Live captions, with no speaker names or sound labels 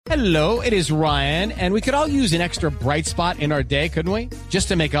Hello, it is Ryan, and we could all use an extra bright spot in our day, couldn't we? Just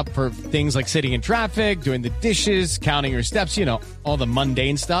to make up for things like sitting in traffic, doing the dishes, counting your steps, you know, all the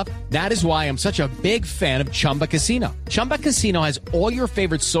mundane stuff. That is why I'm such a big fan of Chumba Casino. Chumba Casino has all your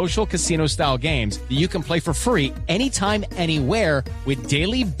favorite social casino-style games that you can play for free anytime, anywhere with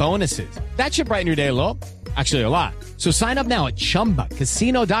daily bonuses. That should brighten your day a little. Actually, a lot. So sign up now at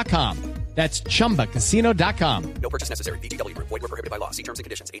ChumbaCasino.com. That's ChumbaCasino.com. No purchase necessary. VGW Group. Void where prohibited by law. See terms and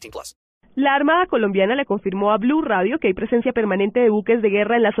conditions. 18+. La Armada colombiana le confirmó a Blu Radio que hay presencia permanente de buques de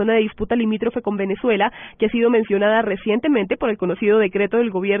guerra en la zona de disputa limítrofe con Venezuela, que ha sido mencionada recientemente por el conocido decreto del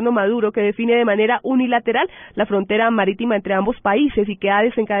gobierno Maduro que define de manera unilateral la frontera marítima entre ambos países y que ha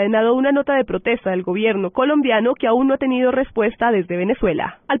desencadenado una nota de protesta del gobierno colombiano que aún no ha tenido respuesta desde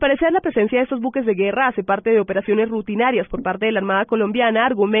Venezuela. Al parecer, la presencia de estos buques de guerra hace parte de operaciones rutinarias por parte de la Armada colombiana,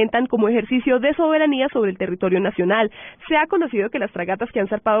 argumentan como ejercicio de soberanía sobre el territorio nacional. Se ha conocido que las fragatas que han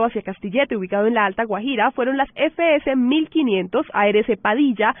zarpado hacia Castilla, ubicado en la Alta Guajira, fueron las FS 1500, ARC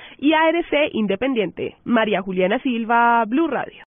Padilla y ARC Independiente. María Juliana Silva, Blu Radio.